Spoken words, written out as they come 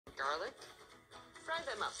garlic. Fry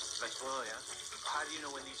them up. Vegetable oil, yeah. How do you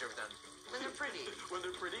know when these are done? When they're pretty. When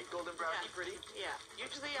they're pretty? Golden brownie pretty? Yeah.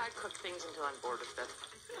 Usually I cook things until I'm bored with them.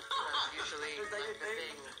 That's usually Is that like your the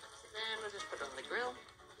thing? thing. Then we'll just put it on the grill.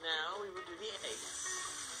 Now we will do the eggs.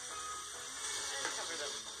 And cover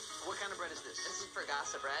them. What kind of bread is this? This is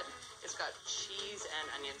fragasa bread. It's got cheese and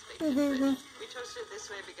onions baked into it. We toast it this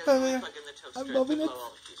way because we plug in the toaster I'm loving to it. blow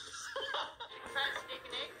all the pieces. Fried steak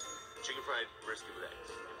and egg. Chicken fried brisket with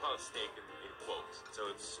eggs. We call it steak in quotes. So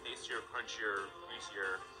it's tastier, crunchier,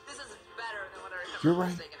 greasier. This is better than what I remember. You're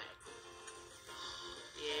right. Steak and egg.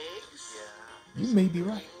 The eggs. Yeah. You may be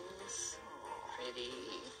right. Wings.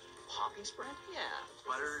 Pretty. Poppy spread? Yeah.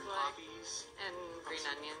 Butter and Like- poppies. And green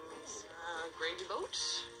onions. Gravy boat.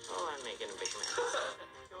 Oh, I'm making a big mess.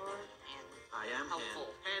 I am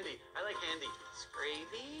helpful. Handy. I like handy. It's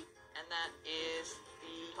gravy. And that is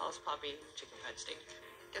the Paul's Poppy chicken fried steak.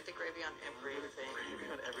 Get the gravy on everything. Gravy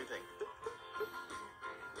on everything.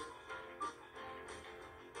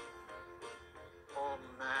 Oh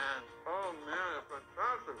man, that's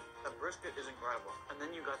fantastic. That brisket is incredible. And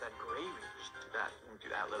then you got that gravy. Just do that. Do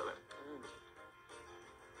that a little bit.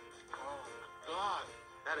 Oh my God.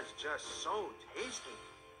 That is just so tasty.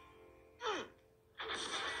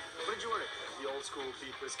 What did you order? The old school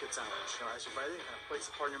beef brisket sandwich. You know, as you bite it, it kind of plates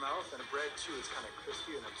apart in your mouth, and the bread too is kind of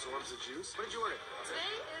crispy and absorbs the juice. What did you order?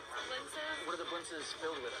 Today it's blintzes. What are the blintzes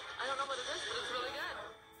filled with? I don't know what it is, but it's really good.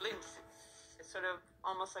 Blintz. It's sort of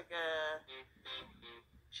almost like a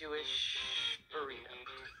Jewish burrito.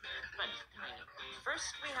 But kind of.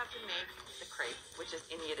 First we have to make the crepe, which is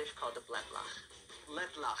in Yiddish called the blentlach.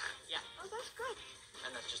 Letlach. Yeah. Oh, that's good.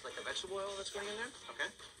 And that's just like the vegetable oil that's going in there? Okay.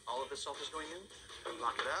 All of the salt is going in.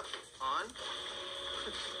 Lock it up. On.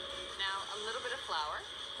 Now a little bit of flour.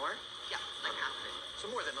 More? Yeah, like half of it. So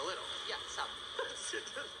more than a little. Yeah, some.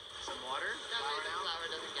 Some water. That way the flour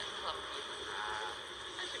doesn't get clumpy.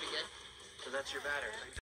 That should be good. So that's your batter.